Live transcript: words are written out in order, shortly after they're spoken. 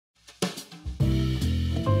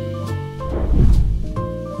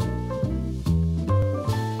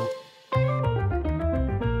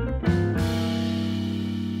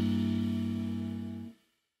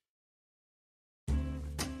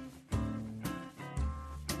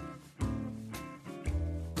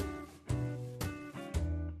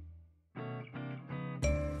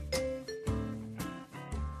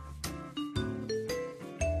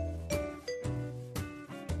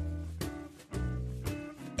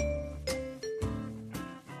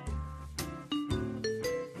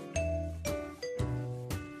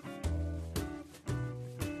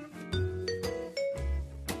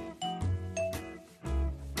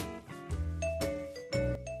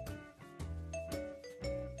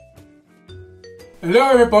Hello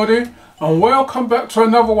everybody and welcome back to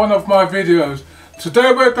another one of my videos.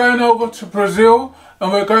 Today we're going over to Brazil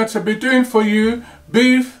and we're going to be doing for you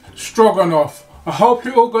beef stroganoff. I hope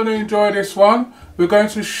you're all going to enjoy this one. We're going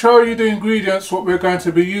to show you the ingredients what we're going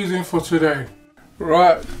to be using for today.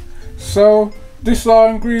 Right, so these are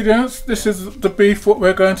our ingredients. This is the beef what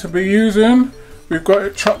we're going to be using. We've got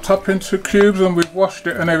it chopped up into cubes and we've washed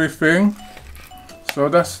it and everything. So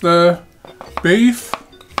that's the beef.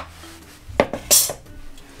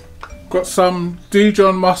 Got some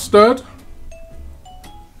Dijon mustard.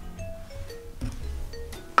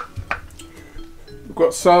 We've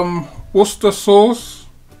got some Worcester sauce.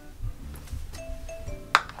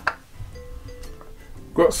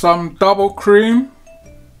 Got some double cream.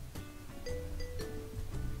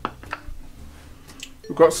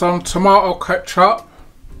 We've got some tomato ketchup.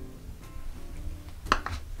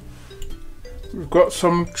 We've got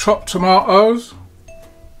some chopped tomatoes.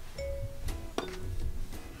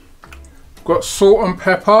 We've got salt and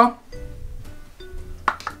pepper.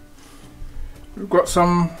 We've got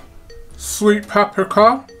some sweet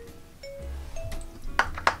paprika.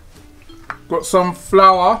 We've got some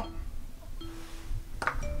flour.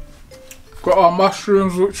 We've got our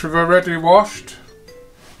mushrooms which we've already washed.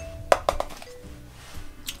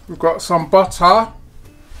 We've got some butter.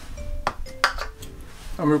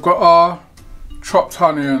 And we've got our chopped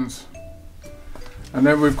onions. And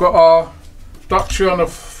then we've got our duchy on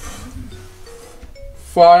the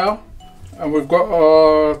fire, and we've got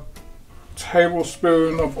a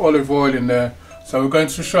tablespoon of olive oil in there. So we're going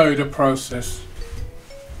to show you the process.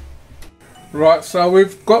 Right, so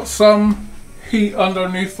we've got some heat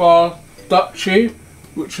underneath our duchy,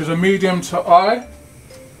 which is a medium to high,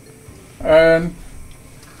 and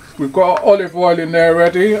we've got our olive oil in there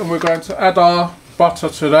ready, and we're going to add our butter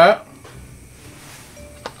to that.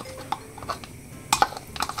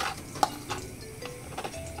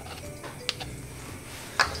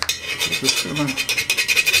 Just gonna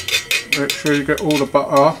make sure you get all the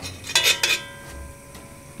butter.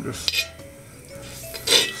 Just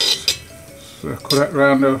circle that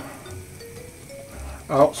around the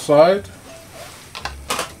outside.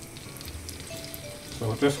 So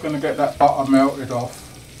we're just going to get that butter melted off.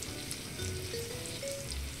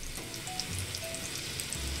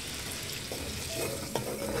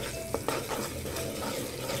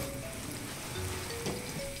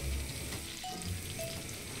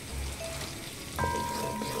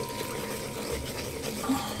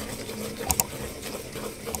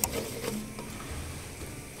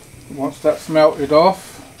 Once that's melted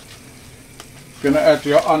off, you're going to add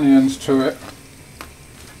your onions to it.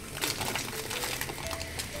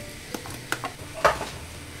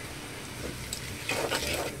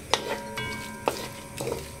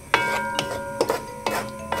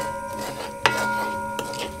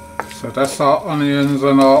 So that's our onions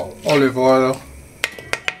and our olive oil.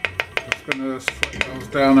 Just going to sweat those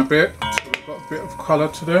down a bit so we've got a bit of colour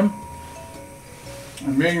to them.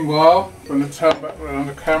 And meanwhile, I'm going to turn back around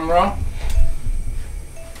the camera.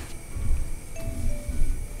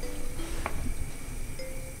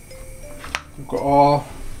 We've got our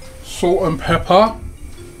salt and pepper.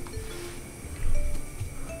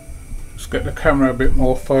 Let's get the camera a bit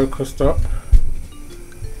more focused up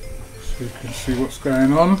so you can see what's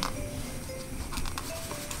going on.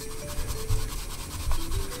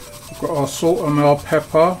 We've got our salt and our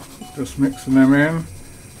pepper, just mixing them in.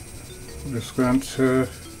 I'm just going to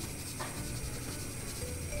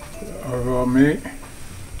put it over our meat.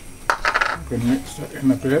 I'm going to mix that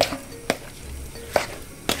in a bit.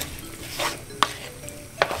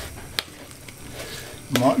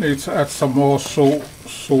 Might need to add some more salt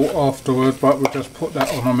afterwards, but we'll just put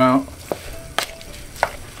that on them out.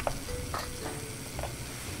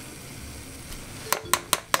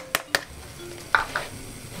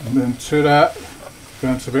 And then to that,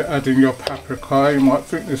 going to be adding your paprika. You might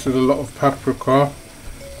think this is a lot of paprika.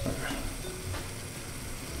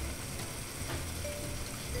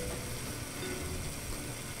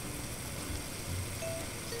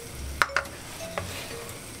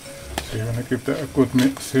 So you're going to give that a good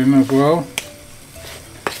mix in as well.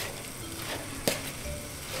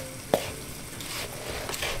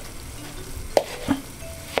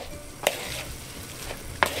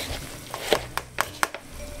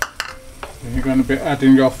 You're going to be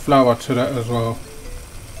adding your flour to that as well.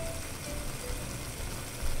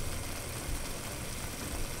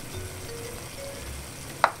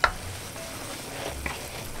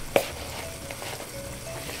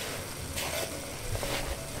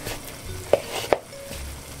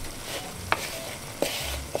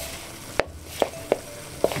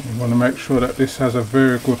 You want to make sure that this has a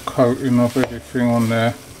very good coating of everything on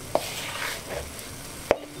there.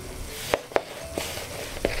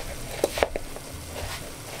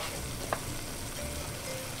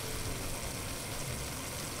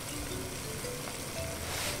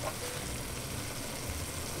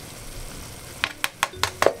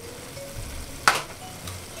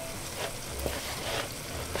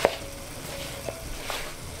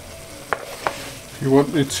 If you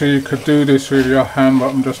wanted to, you could do this with your hand,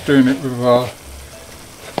 but I'm just doing it with a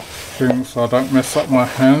thing so I don't mess up my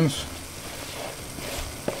hands.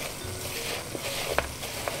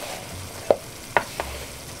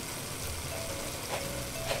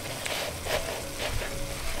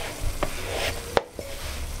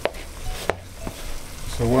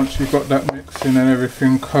 So once you've got that mixing and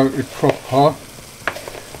everything coated proper,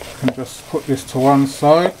 you can just put this to one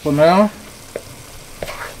side for now.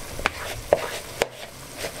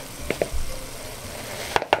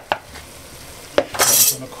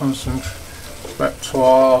 I'm going to concentrate back to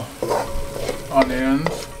our onions.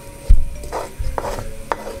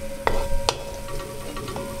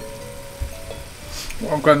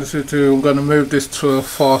 What I'm going to do, I'm going to move this to a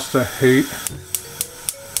faster heat.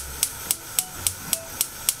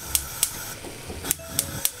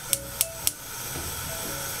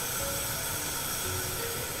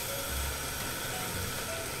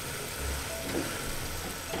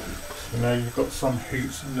 Now you've got some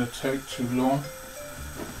heats and they take too long.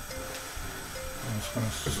 I'm just going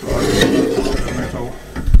to slide it into the middle.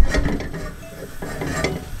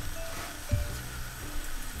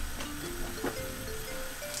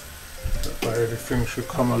 That way everything should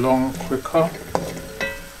come along quicker.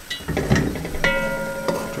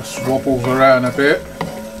 Just wobbles around a bit.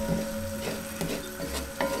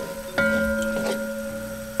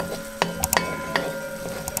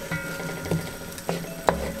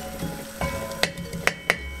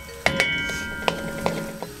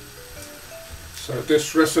 So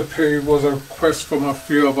this recipe was a request from a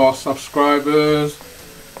few of our subscribers,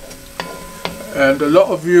 and a lot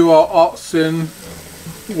of you are asking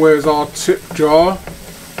where's our tip jar.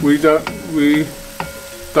 We don't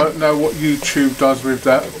know what YouTube does with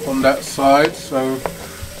that on that side, so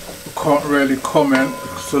we can't really comment,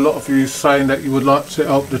 because a lot of you saying that you would like to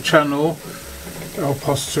help the channel, help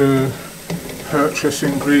us to purchase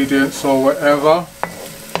ingredients or whatever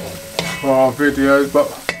for our videos,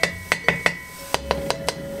 but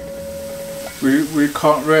we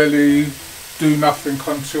can't really do nothing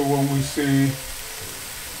until when we see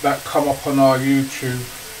that come up on our YouTube.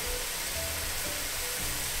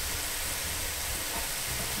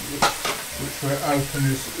 Which we're open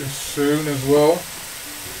is soon as well.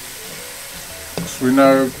 Because we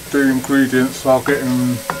know the ingredients are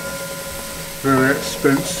getting very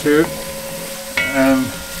expensive. And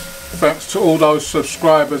thanks to all those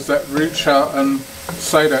subscribers that reach out and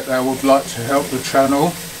say that they would like to help the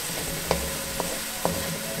channel.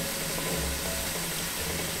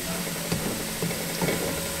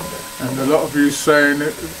 And a lot of you saying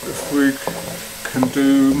if we can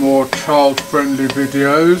do more child-friendly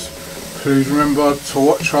videos, please remember to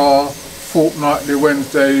watch our fortnightly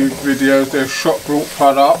Wednesday videos. They're shop brought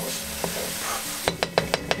products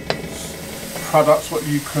what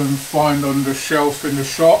you can find on the shelf in the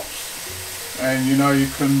shops, and you know you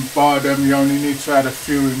can buy them. You only need to add a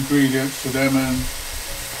few ingredients to them and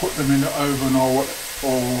put them in the oven or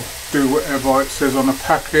do whatever it says on the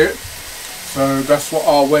packet. So that's what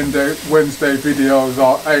our Wednesday videos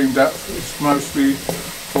are aimed at. It's mostly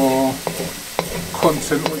for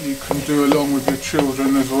content what you can do along with your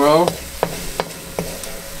children as well.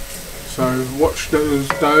 So watch those.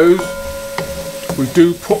 We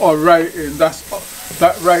do put our rating.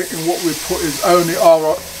 That rating, what we put is only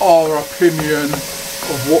our opinion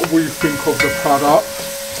of what we think of the product.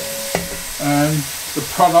 And the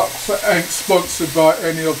products ain't sponsored by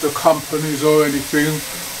any of the companies or anything.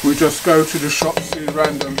 We just go to the shop, see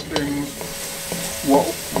random things, what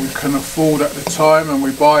we can afford at the time, and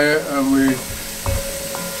we buy it, and we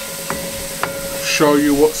show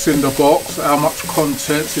you what's in the box, how much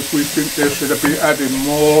contents, if we think there should be adding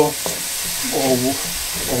more, or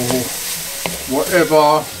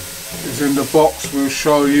whatever is in the box. We'll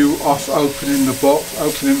show you us opening the box,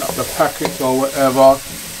 opening up the packets or whatever,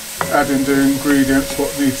 adding the ingredients,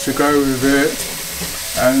 what needs to go with it,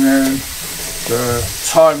 and then the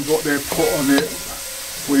times what they put on it,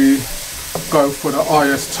 we go for the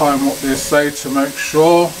highest time what they say to make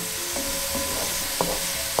sure,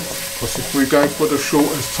 because if we go for the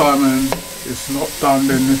shortest time and it's not done,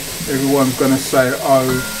 then everyone's going to say, oh,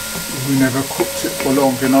 we never cooked it for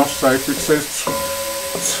long enough. So if it says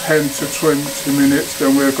 10 to 20 minutes,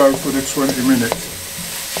 then we'll go for the 20 minutes.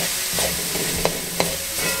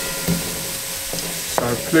 So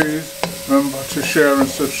please remember to share and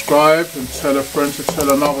subscribe, and tell a friend to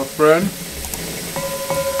tell another friend.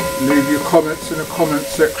 Leave your comments in the comment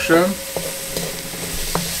section.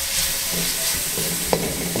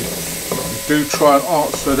 We do try and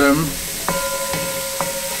answer them,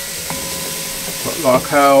 but like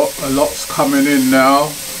how a lot's coming in now,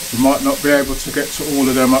 we might not be able to get to all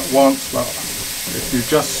of them at once, but If you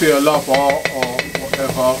just see a love heart or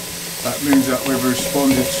whatever, that means that we've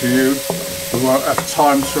responded to you. We won't have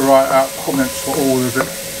time to write out comments for all of it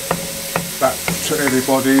back to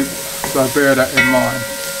anybody, so bear that in mind.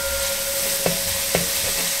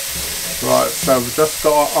 Right, so we've just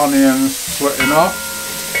got our onions sweating off.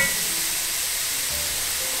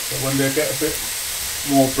 So when they get a bit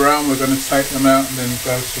more brown, we're going to take them out and then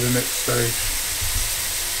go to the next stage.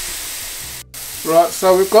 Right,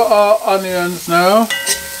 so we've got our onions now,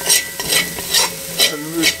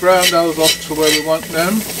 and we've browned those off to where we want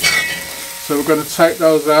them. So we're going to take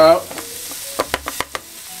those out.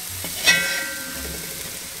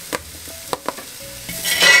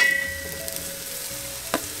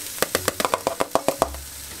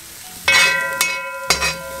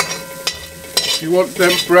 If you want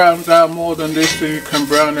them browned down more than this, then you can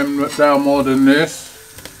brown them down more than this.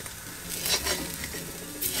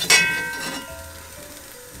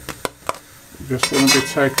 You just want to be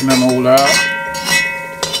taking them all out.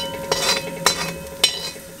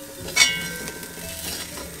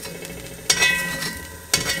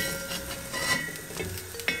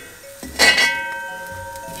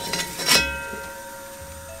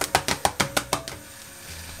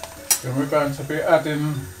 Then we're going to be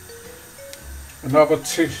adding another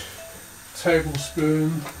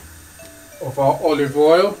tablespoon of our olive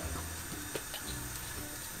oil.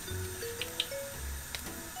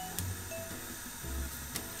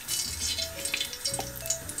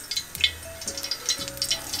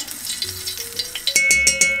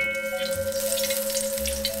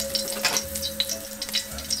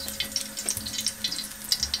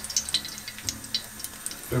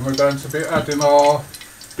 Then we're going to be adding our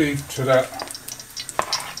beef to that.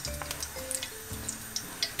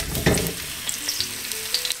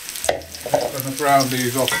 I'm going to brown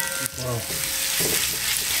these off as well.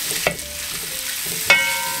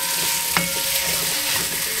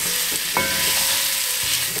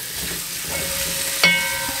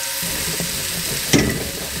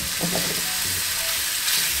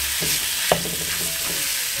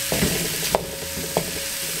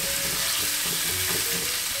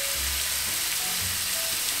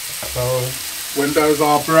 So when those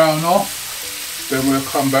are brown off, then we'll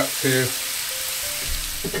come back to you.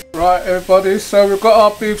 Right everybody, so we've got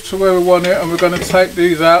our beef to where we want it, and we're going to take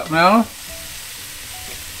these out now.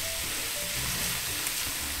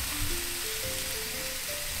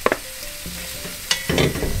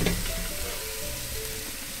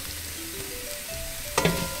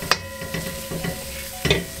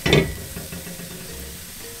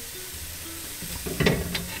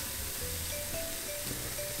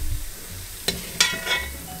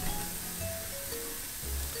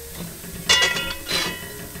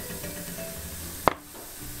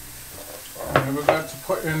 And we're going to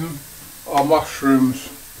put in our mushrooms.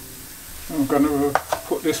 I'm going to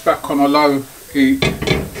put this back on a low heat.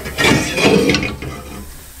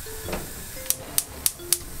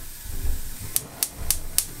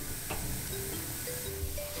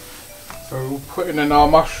 So we're putting in our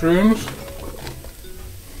mushrooms.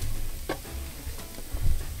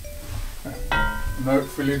 And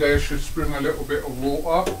hopefully they should spring a little bit of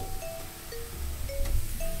water.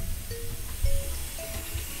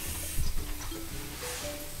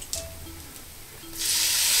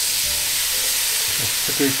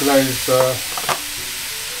 To deglaze the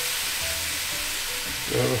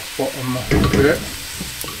bottom bit.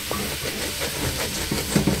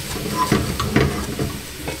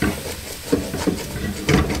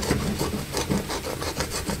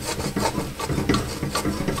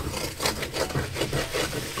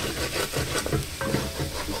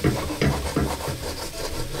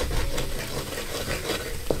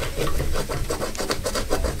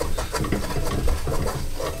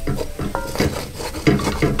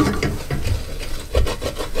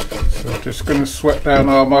 Just going to sweat down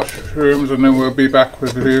our mushrooms and then we'll be back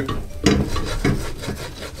with you.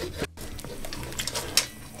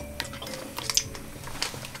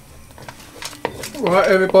 Right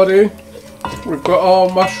everybody, we've got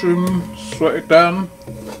our mushrooms sweated down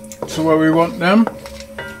to where we want them.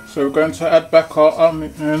 So we're going to add back our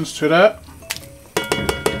onions to that.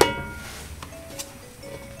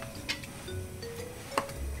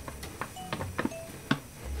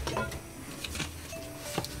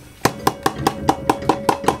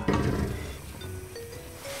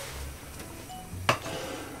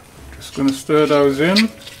 Just going to stir those in.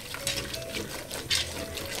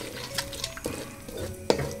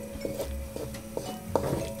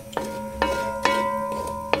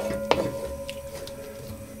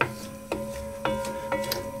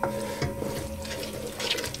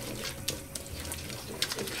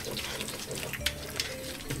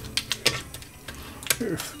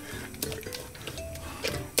 if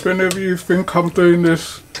any of you think I'm doing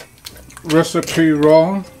this recipe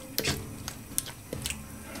wrong,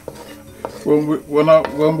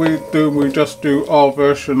 when we just do our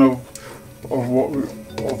version of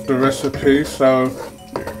the recipe, so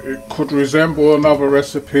it could resemble another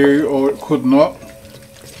recipe or it could not.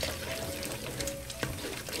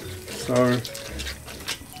 So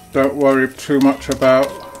don't worry too much about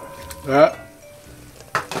that.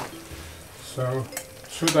 So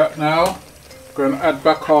to that now, we're going to add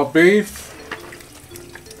back our beef.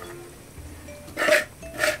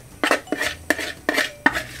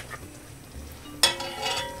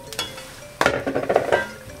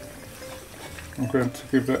 I'm going to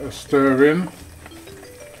give that a stir in.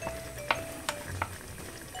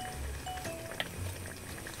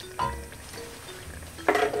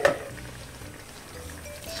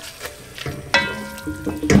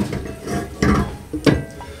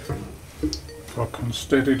 If I can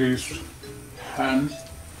steady these hands.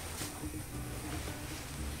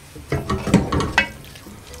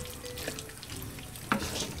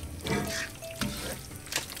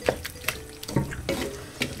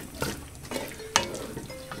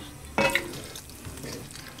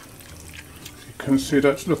 You can see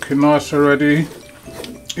that's looking nice already,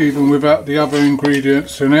 even without the other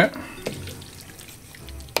ingredients in it.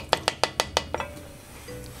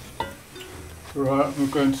 Right, we're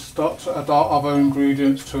going to start to add our other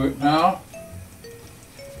ingredients to it now.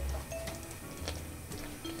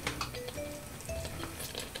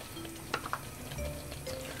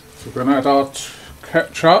 So we're going to add our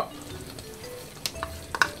ketchup.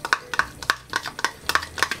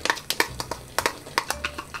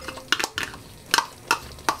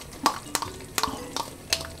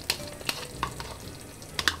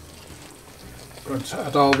 We're going to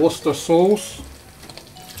add our Worcester sauce.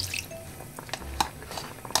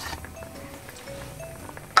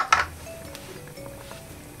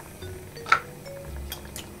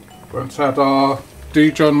 We're going to add our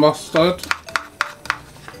Dijon mustard.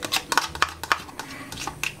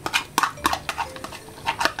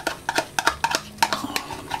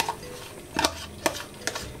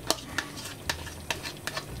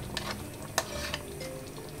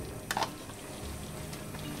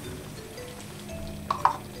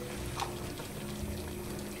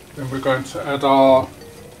 Then we're going to add our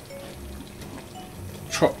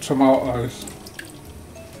chopped tomatoes.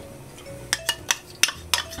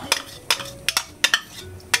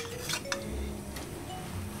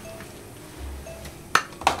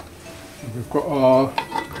 We've got our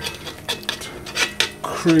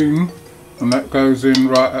cream, and that goes in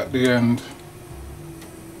right at the end.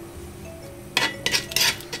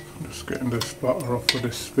 I'm just getting this butter off with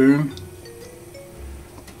this spoon.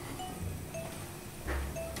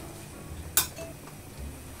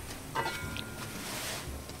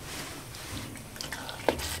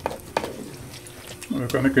 We're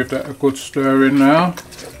going to give that a good stir in now.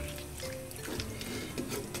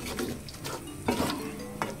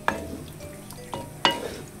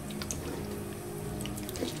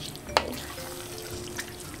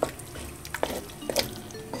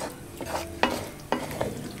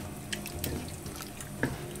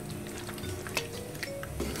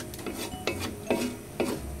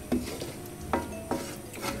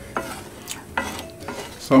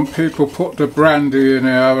 Some people put the brandy in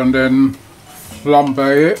here and then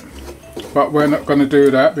flambe it, but we're not going to do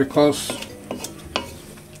that because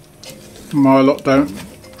my lot don't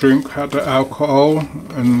drink the alcohol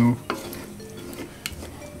and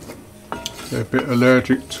they're a bit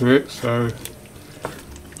allergic to it, so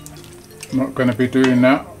I'm not going to be doing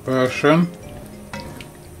that version.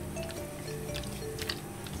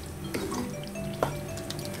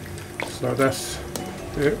 So that's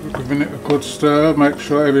it, we're giving it a good stir, make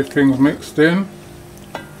sure everything's mixed in.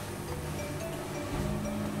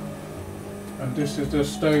 And this is the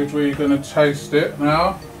stage where you're going to taste it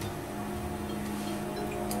now.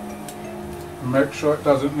 And make sure it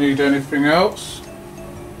doesn't need anything else.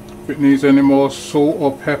 If it needs any more salt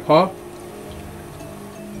or pepper.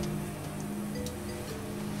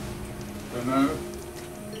 Then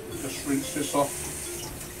just rinse this off.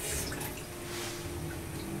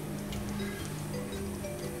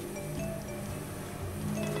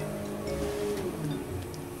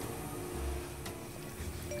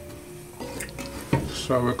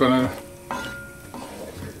 So we're going to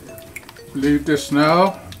leave this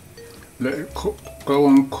now, let it go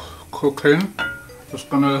on cooking. Just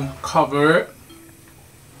going to cover it.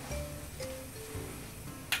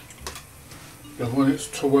 Then when it's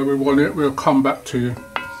to where we want it, we'll come back to you.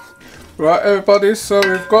 Right everybody, so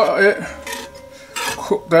we've got it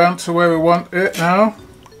cooked down to where we want it now.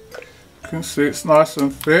 You can see it's nice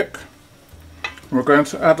and thick. We're going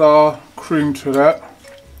to add our cream to that.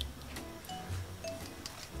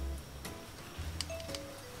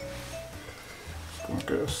 I'm going to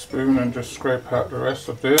get a spoon and just scrape out the rest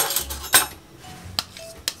of this.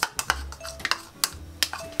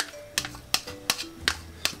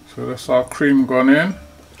 So that's our cream gone in.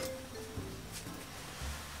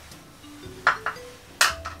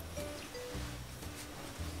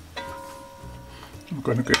 I'm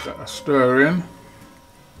going to give that a stir in.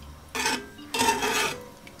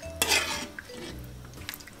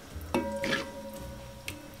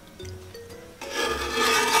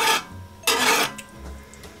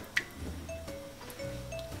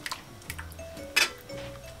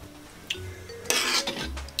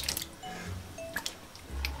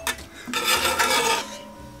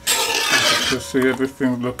 You can see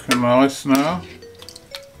everything looking nice now.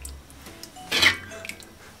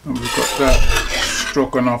 And we've got that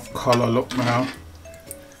Stroganoff colour look now, you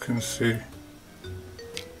can see.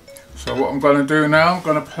 So what I'm going to do now, I'm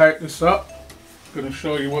going to plate this up. I'm going to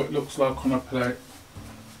show you what it looks like on a plate.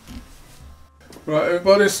 Right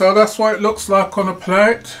everybody, so that's what it looks like on a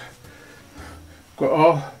plate.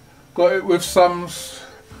 Got it with some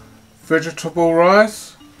vegetable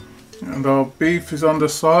rice, and our beef is on the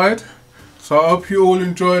side. So I hope you all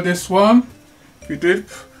enjoyed this one. If you did,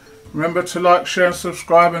 remember to like, share and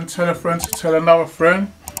subscribe, and tell a friend to tell another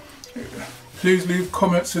friend. Please leave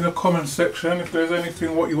comments in the comment section if there's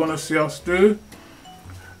anything what you want to see us do.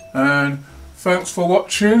 And thanks for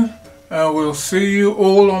watching, and we'll see you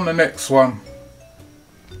all on the next one.